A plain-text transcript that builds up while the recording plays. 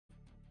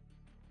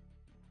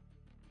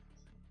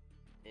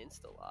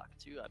Insta lock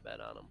too. I bet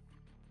on him.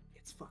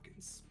 It's fucking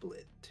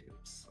split too.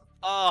 Son.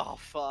 Oh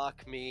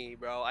fuck me,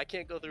 bro. I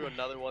can't go through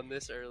another one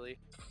this early.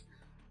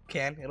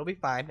 Can. It'll be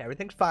fine.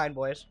 Everything's fine,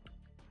 boys.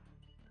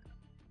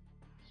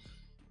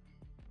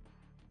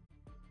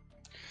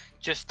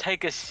 Just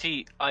take a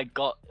seat. I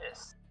got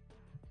this.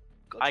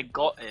 I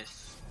got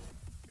this.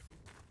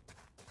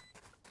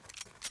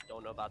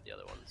 Don't know about the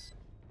other ones.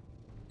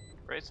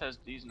 Grace has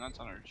these nuts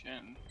on her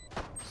chin.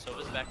 So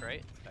was back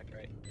right. Back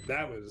right.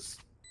 That was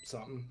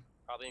something.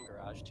 Probably in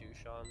garage too,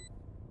 Sean.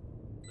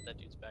 But that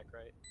dude's back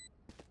right.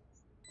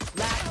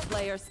 Last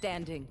player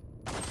standing.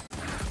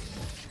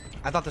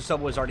 I thought the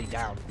sub was already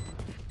down.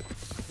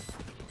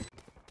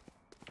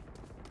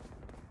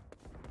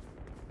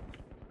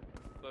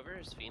 Whoever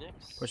is Phoenix.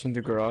 Pushing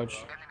the garage.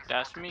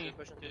 That's me.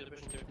 Pushing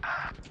through.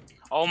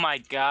 Oh my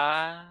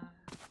god.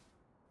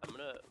 I'm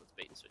gonna let's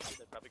bait and switch.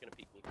 They're probably gonna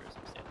peek me first.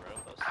 I'm standing real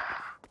close.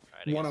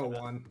 Alright, I guess I'm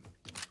 101.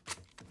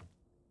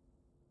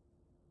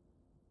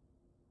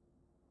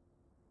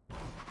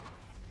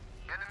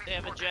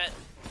 Damn it, Jet.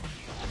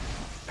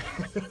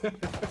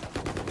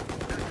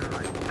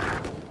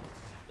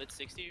 Lit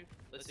 60.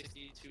 Lit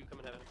 62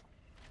 coming heaven.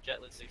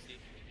 Jet lit 60.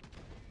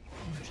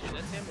 Dude,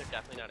 that's him. They're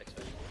definitely not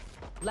expecting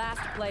it. Last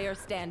player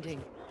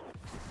standing.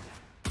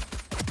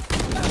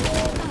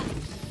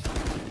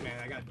 Man,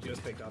 I got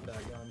just picked up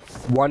that gun.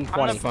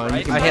 120. Fine,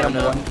 you can I hit him buy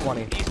that.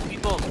 120. These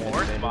people's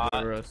work spot.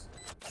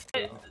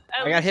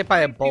 I got hit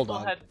by a bulldog.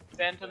 People had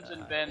phantoms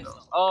and bends.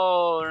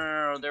 Oh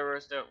no, there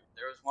was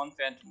one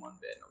phantom, one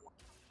bend.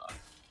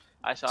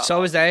 I saw.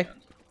 So is A.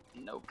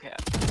 No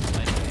cap.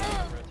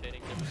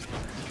 Rotating.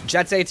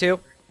 Jets A2.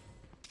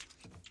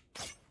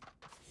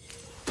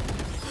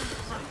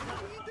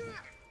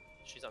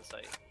 She's on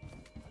site.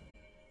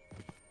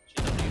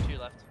 She's on you to your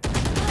left.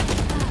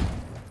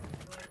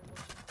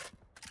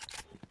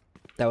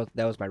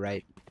 That was my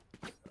right.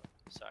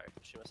 Sorry,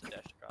 she must have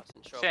dashed across.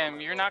 And show up on Sam,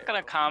 my you're lower not gonna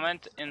arrow.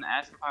 comment and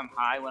ask if I'm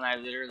high when I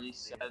literally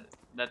said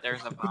that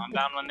there's a bomb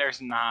down when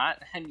there's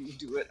not, and you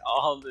do it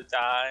all the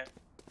time.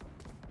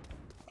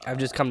 I've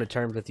just come to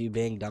terms with you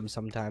being dumb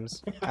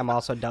sometimes. I'm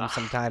also dumb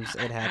sometimes.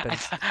 It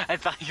happens. I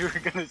thought you were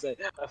gonna say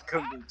I've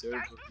come to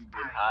terms with you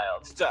being high all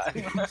the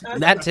time.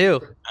 That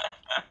too.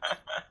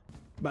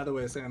 By the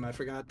way, Sam, I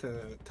forgot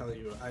to tell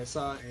you, I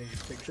saw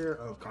a picture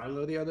of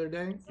Carlo the other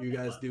day. You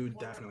guys do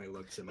definitely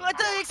look similar. What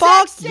the exact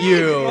Fuck same,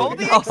 you! bro.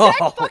 The No.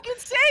 exact fucking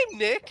same,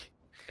 Nick.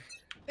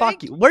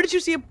 Fuck you. Where did you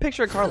see a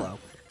picture of Carlo?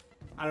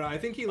 I don't know, I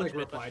think he like Punch me,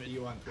 replied punch to me.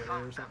 you on Twitter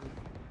or something.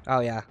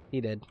 Oh yeah,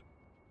 he did.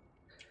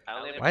 I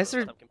only have Why is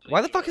there? I'm completely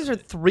Why the fuck is there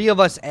rotated. 3 of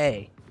us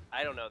A?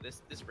 I don't know.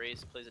 This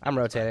race plays a I'm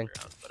defense rotating.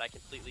 background, but I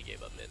completely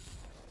gave up mid.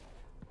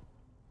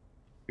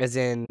 As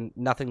in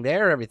nothing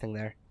there or everything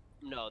there?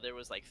 No, there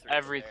was like 3.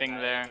 Everything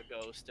I there. had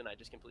a ghost, and I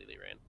just completely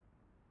ran.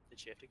 Did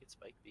she have to get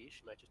spike B?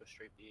 She might just go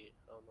straight B.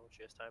 Oh no,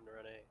 she has time to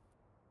run A.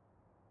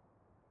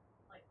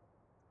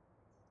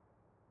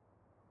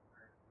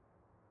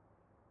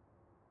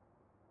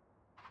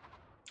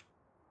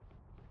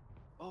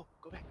 Oh,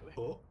 go back, go back.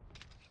 Oh.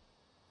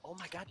 Oh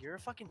my god, you're a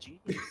fucking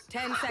genius.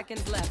 10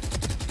 seconds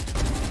left.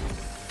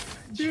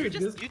 Dude,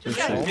 just- this you just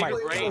guy got played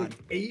big like brain.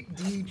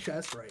 8D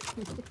chess right.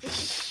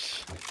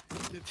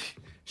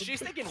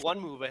 She's thinking one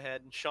move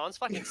ahead, and Sean's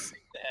fucking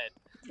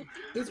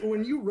dead.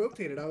 When you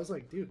rotated, I was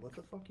like, dude, what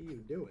the fuck are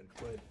you doing?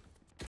 But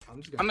I'm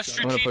just gonna I'm a shut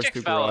I'm gonna push strategic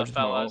through fella, garage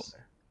fellas.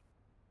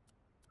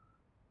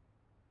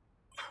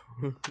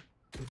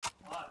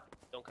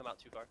 Don't come out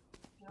too far.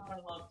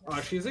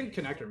 Oh, she's in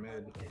connector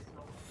mid.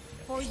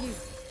 For you.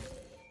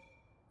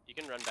 You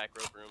can run back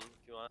rope room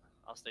if you want.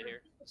 I'll stay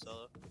here,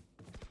 solo.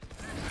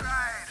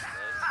 Nice.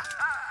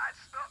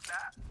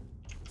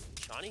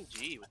 Shawnee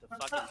G with the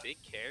fucking big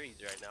carries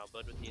right now,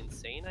 but with the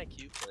insane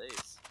IQ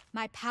plays.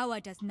 My power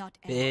does not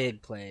end.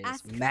 Big plays.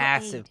 Ask for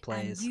Massive aid,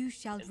 plays. And you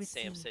shall And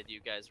receive. Sam said you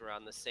guys were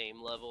on the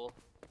same level.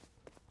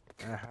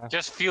 Uh-huh.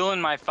 Just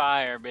fueling my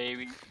fire,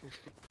 baby.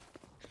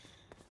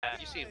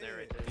 You see him there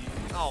right there.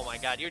 Oh my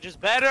god, you're just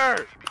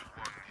better!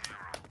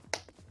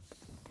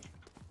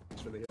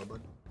 Thanks for the heal,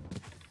 bud.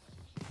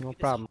 No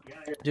problem.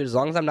 Dude, as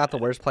long as I'm not the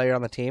worst player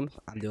on the team,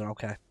 I'm doing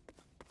okay.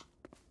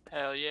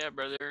 Hell yeah,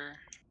 brother.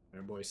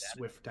 Our boy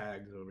Swift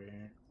tags over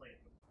here.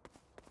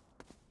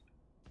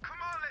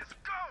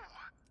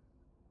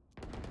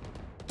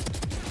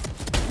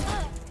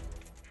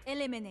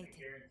 Eliminated.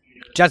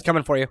 Jet's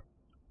coming for you.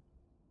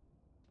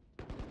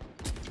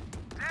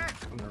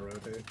 I'm gonna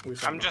rotate. We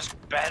saw I'm him.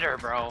 just better,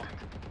 bro.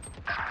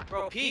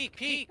 Bro,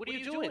 peek, what are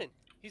you doing?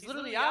 He's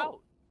literally out.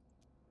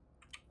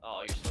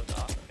 Oh, you're so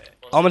off. Okay.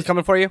 Well, Omen's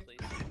coming for you. please.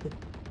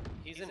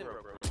 He's in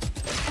rope room.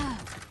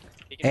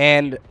 He can-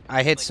 And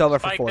I hit Silver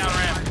for Spike 40. down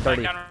ramp. Spike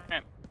 30. down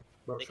ramp.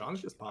 Bro, They can Sean's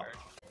keep just popped guard.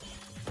 off.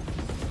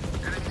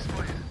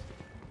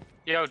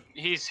 Yo,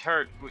 he's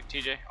hurt,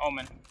 TJ.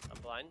 Omen.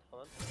 I'm blind.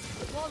 Hold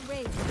on. Wall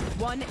raised.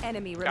 One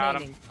enemy Got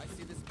him. remaining.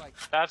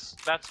 That's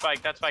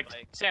Spike. That's Spike.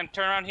 Spike. Sam,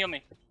 turn around, heal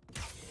me.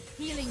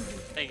 Healing you.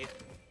 Thank you.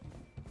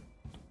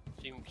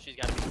 She's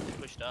got to be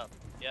pushed up.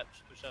 Yep,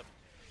 she's pushed up.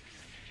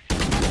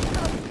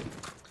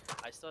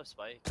 I still have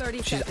spike. 30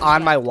 She's seconds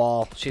on my left.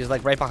 wall. She's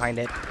like right behind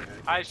it.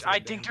 I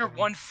think they're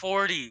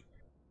 140.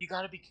 You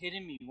gotta be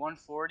kidding me.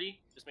 140?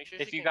 Just make sure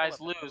If she you can't guys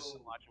come up and lose.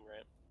 watch him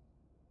ramp.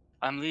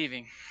 I'm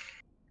leaving.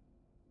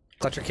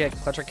 Clutch her kick.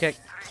 Clutch her kick.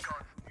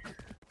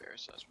 Fair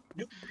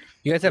assessment.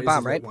 You guys have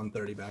bomb, Raises right? at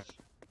 130 back.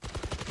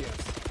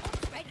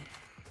 Yes. Ready.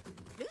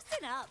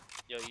 Loosen up.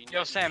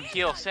 Yo, Sam,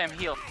 heal. Sam,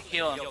 heal.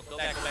 Heal him. Yo, go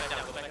back down,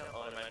 go back down.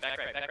 Oh, never mind. Back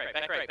right, back right,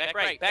 back right, back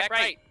right, back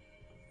right.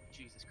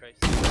 Jesus Christ.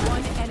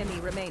 One enemy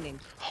remaining.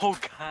 Oh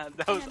god,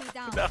 Enemy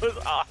down. that was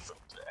awesome,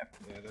 Sam.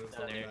 Yeah, that was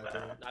Now, there you all go.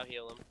 right. Now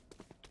heal him.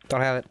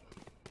 Don't have it.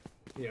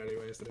 He already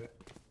wasted it.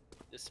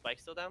 Is Spike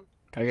still down?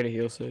 Can I get a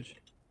heal, Sage?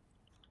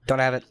 Don't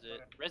have it.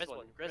 Res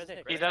one. Res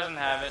Nick. He doesn't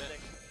have it.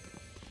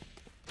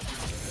 30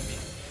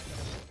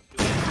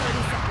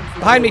 seconds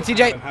Behind me, Have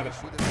TJ. it, have it.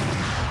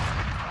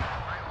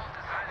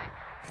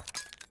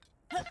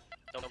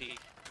 Don't peek.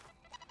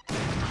 He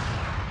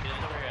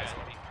doesn't know where you're at.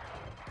 Don't peek.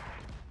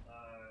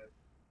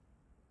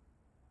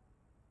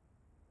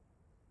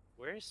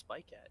 Where is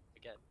Spike at?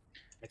 Again.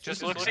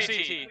 Just look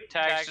CT.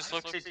 Tags, just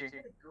look CT.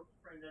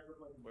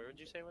 Where would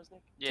you say was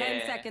Nick? Yeah.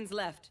 10 seconds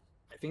left.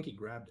 I think he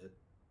grabbed it.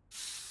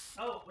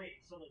 Oh wait,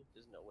 so like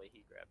There's no way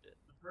he grabbed it.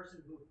 the person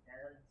who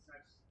had sex.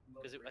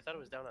 Because I thought it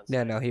was down on Yeah,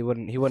 Spike. no, he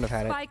wouldn't have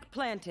had it. Spike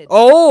planted.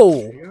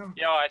 Oh! There you go.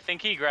 Yo, I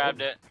think he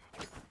grabbed it.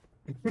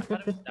 I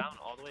thought it was down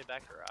all the way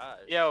back garage.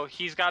 Yo,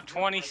 he's got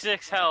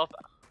 26 health.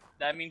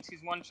 That means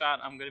he's one shot.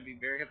 I'm gonna be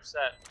very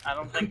upset. I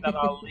don't think that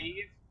I'll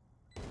leave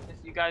if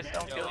you guys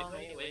don't Yo, kill wait him. for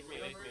me, wait for me,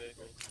 wait for me, wait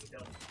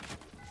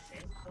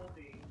for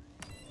me.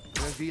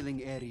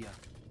 Revealing area.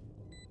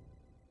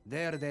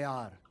 There they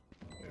are.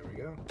 There we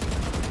go.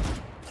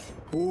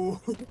 Ooh.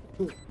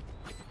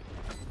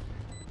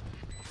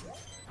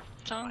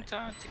 Tongue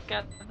tied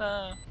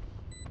together.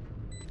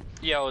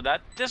 Yo,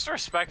 that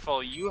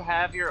disrespectful. You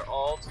have your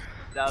ult,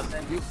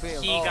 doesn't. You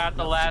failed. He got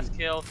the last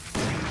kill.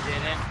 You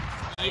didn't.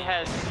 He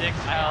has 6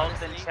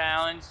 health and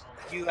challenged.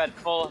 You had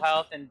full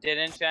health and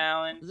didn't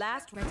challenge.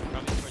 Last round.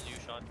 Coming towards you,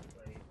 Sean.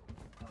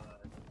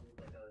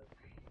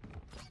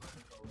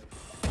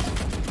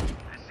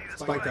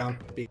 Spike down.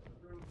 B.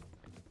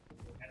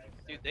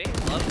 Dude, they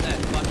love that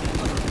fucking.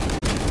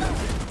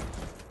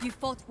 You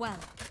fought well.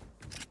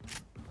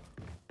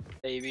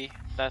 Baby,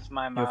 that's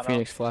my Yo, motto.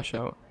 Phoenix, flash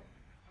out.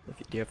 If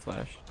you do have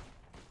flash.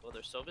 Well,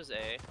 their Sova's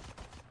A.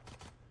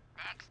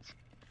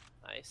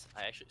 Nice.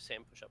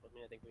 Sam, push up with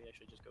me. I think we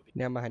actually just go B.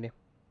 Yeah, I'm behind you.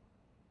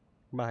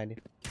 I'm behind you.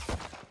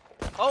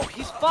 Oh,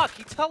 he's fucked.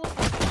 He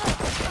teleported.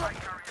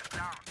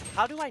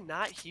 How do I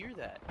not hear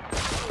that?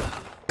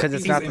 Because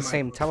it's He's not in the my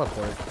same group.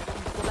 teleport.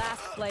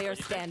 Last player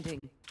standing.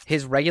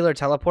 His regular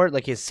teleport,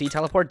 like his C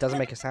teleport, doesn't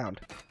make a sound.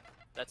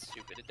 That's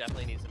stupid. It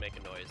definitely needs to make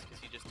a noise because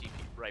he just TP'd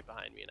right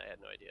behind me and I had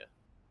no idea.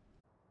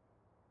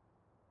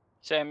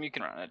 Sam, you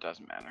can run. It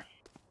doesn't matter.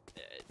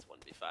 Yeah, it's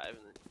 1v5 and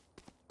then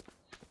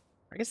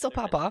I can still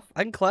pop off.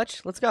 I can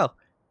clutch. Let's go.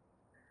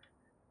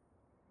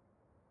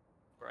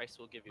 Bryce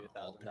will give you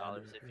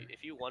 $1,000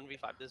 if you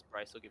 1v5 this.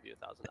 Bryce will give you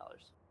 $1,000.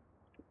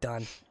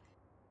 Done.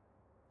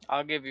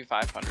 I'll give you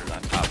 500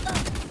 on top.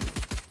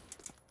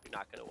 You're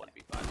not gonna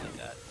 1v5 like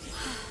that.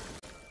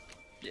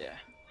 Yeah.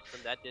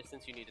 From that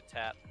distance, you need to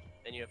tap.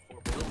 Then you have 4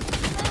 bullets.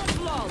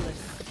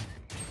 Flawless.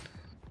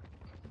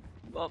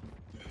 Well,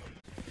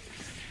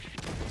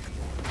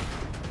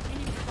 You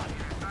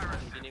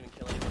didn't even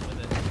kill anyone with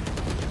it.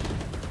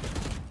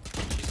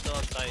 She's still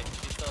on site.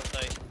 She's still on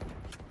site.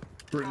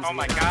 oh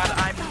my god,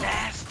 I'm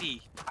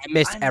nasty. I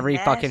missed I'm every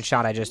fucking nasty.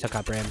 shot I just took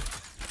up, Ram.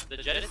 The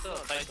jet is still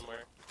on site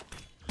somewhere.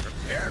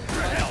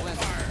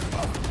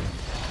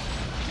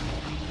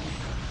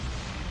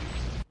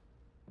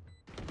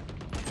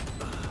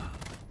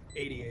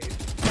 88. Last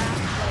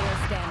player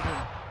standing.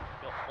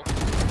 Yo, ult.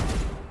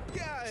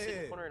 Sit in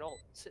the corner and ult.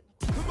 Sit.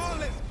 Come on,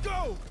 let's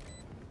go.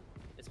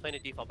 It's playing a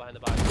default behind the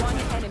box. One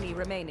enemy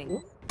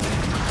remaining.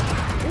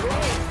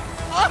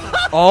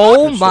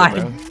 Oh Good shit, my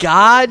bro.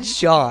 god,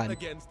 Sean.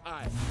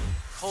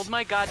 Hold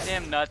my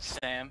goddamn nuts,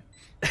 Sam.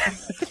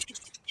 This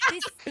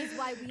is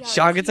why we are.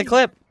 Sean gets a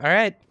clip.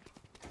 Alright.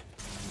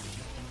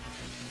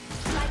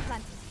 Spike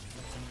planted.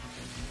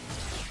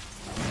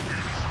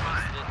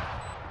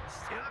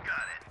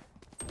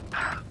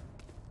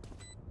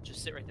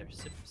 Just sit right there.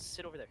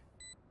 Sit over there.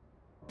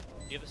 Do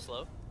you have a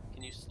slow?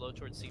 Can you slow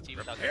towards CT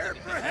without getting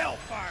anything?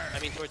 I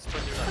mean towards your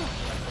left.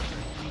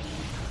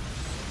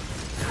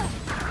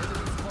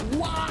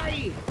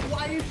 Why?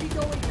 Why is she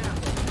going now?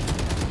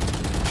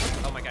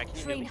 Oh my god, can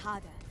you Train heal me?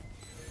 harder.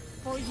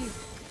 For you.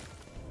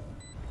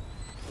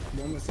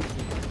 One was 60.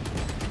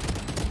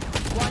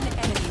 One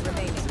enemy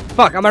remaining.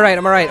 Fuck, I'm alright,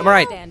 I'm alright, I'm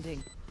alright.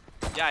 Standing.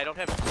 Yeah, I don't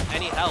have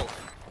any health.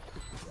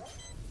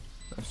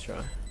 Nice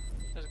try.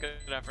 That's a good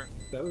effort.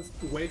 That was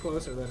way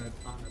closer than it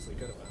honestly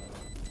could have been.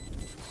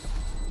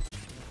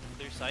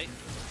 Clear sight.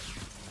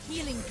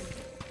 Healing you.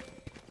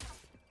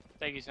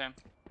 Thank you, Sam.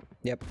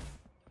 Yep.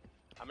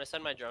 I'm gonna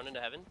send my drone into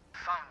heaven.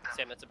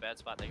 Sam, that's a bad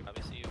spot. They can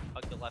probably see you.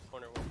 Hug the left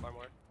corner far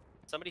more.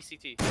 Somebody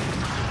CT.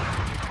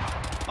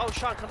 Oh,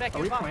 Sean, come back. Are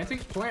You're we bomb. planting?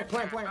 Plant.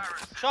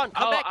 Sean,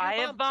 come Oh, back. I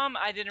You're have bomb.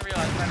 bomb? I didn't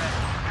realize. My bad.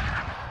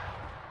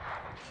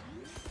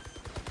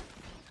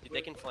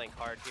 They can flank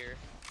hard here.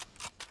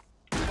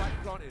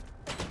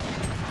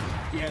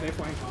 Yeah, they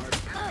flank hard.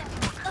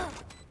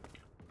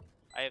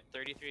 I have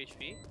 33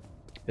 HP.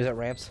 Is it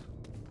ramps?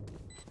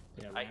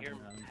 Yeah, I hear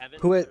heaven.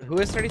 Who is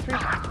 33?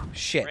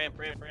 Shit. Ramp.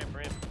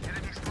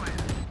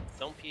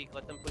 Don't peek.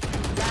 Let them push you.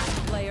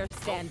 Last player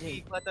Don't standing.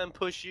 peek. Let them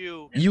push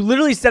you. You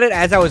literally said it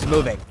as I was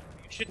moving.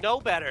 You should know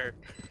better.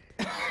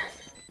 That's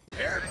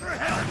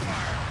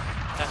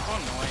so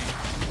annoying.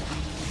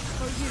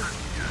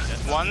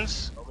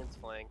 Omen's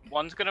flank.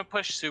 One's gonna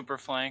push super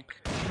flank.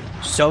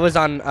 Sova's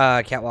on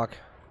catwalk.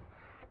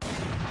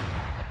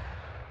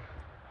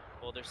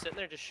 Well, they're sitting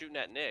there just shooting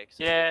at Nick.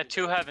 So Yeah, they can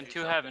two do heaven.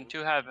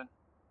 something.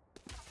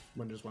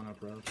 One just went up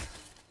road.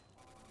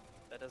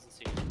 That doesn't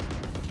seem.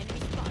 Enemy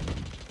spotted.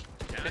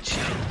 Good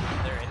shit.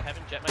 They're in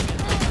heaven. Jet might get.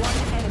 One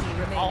enemy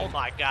remaining. Oh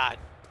my god.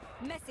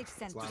 Message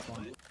sent. Last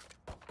one.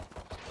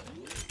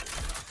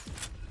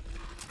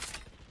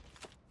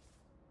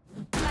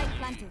 Light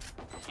planted.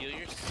 Heal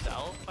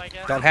yourself, I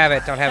guess. Don't have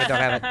it. Don't have it. Don't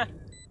have it.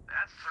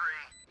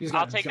 He's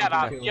I'll gonna take jump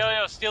that and off. kill.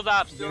 Yo, steal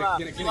that. Get it,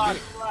 get it, get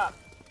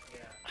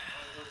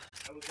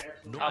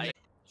it.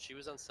 She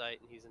was on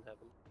site and he's in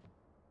heaven.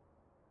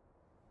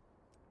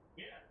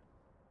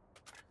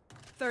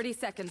 30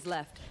 seconds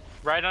left.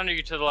 Right under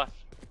you to the left.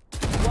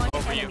 One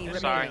Over enemy you. remaining.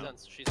 Sorry.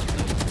 She's on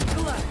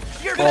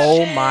site.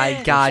 Oh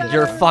my god,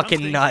 you're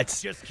fucking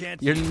nuts.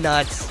 You're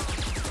nuts.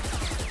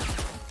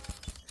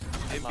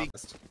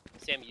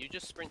 Sam, you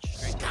just sprint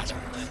straight to the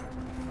lane.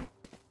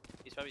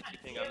 He's probably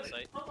TPing on the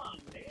site.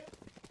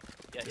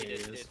 Yeah, he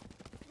did.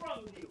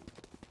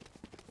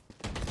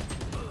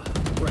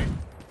 Right.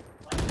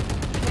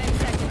 10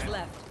 seconds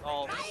left.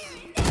 Oh,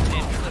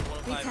 Sam, you're like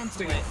 105.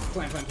 Stick it.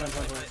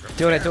 Plant.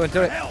 Doing it. Oh,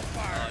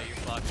 you're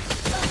fucked.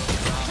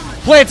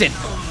 Planted.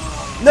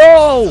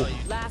 No.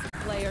 Last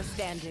player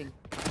standing.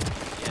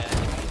 Yeah,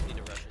 you need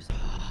to rush this.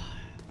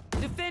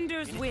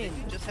 Defenders win.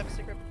 Did you just have a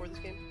cigarette before this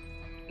game?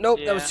 Nope.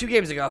 That was Yeah. 2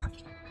 games ago.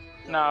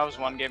 No, it was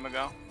 1 game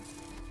ago.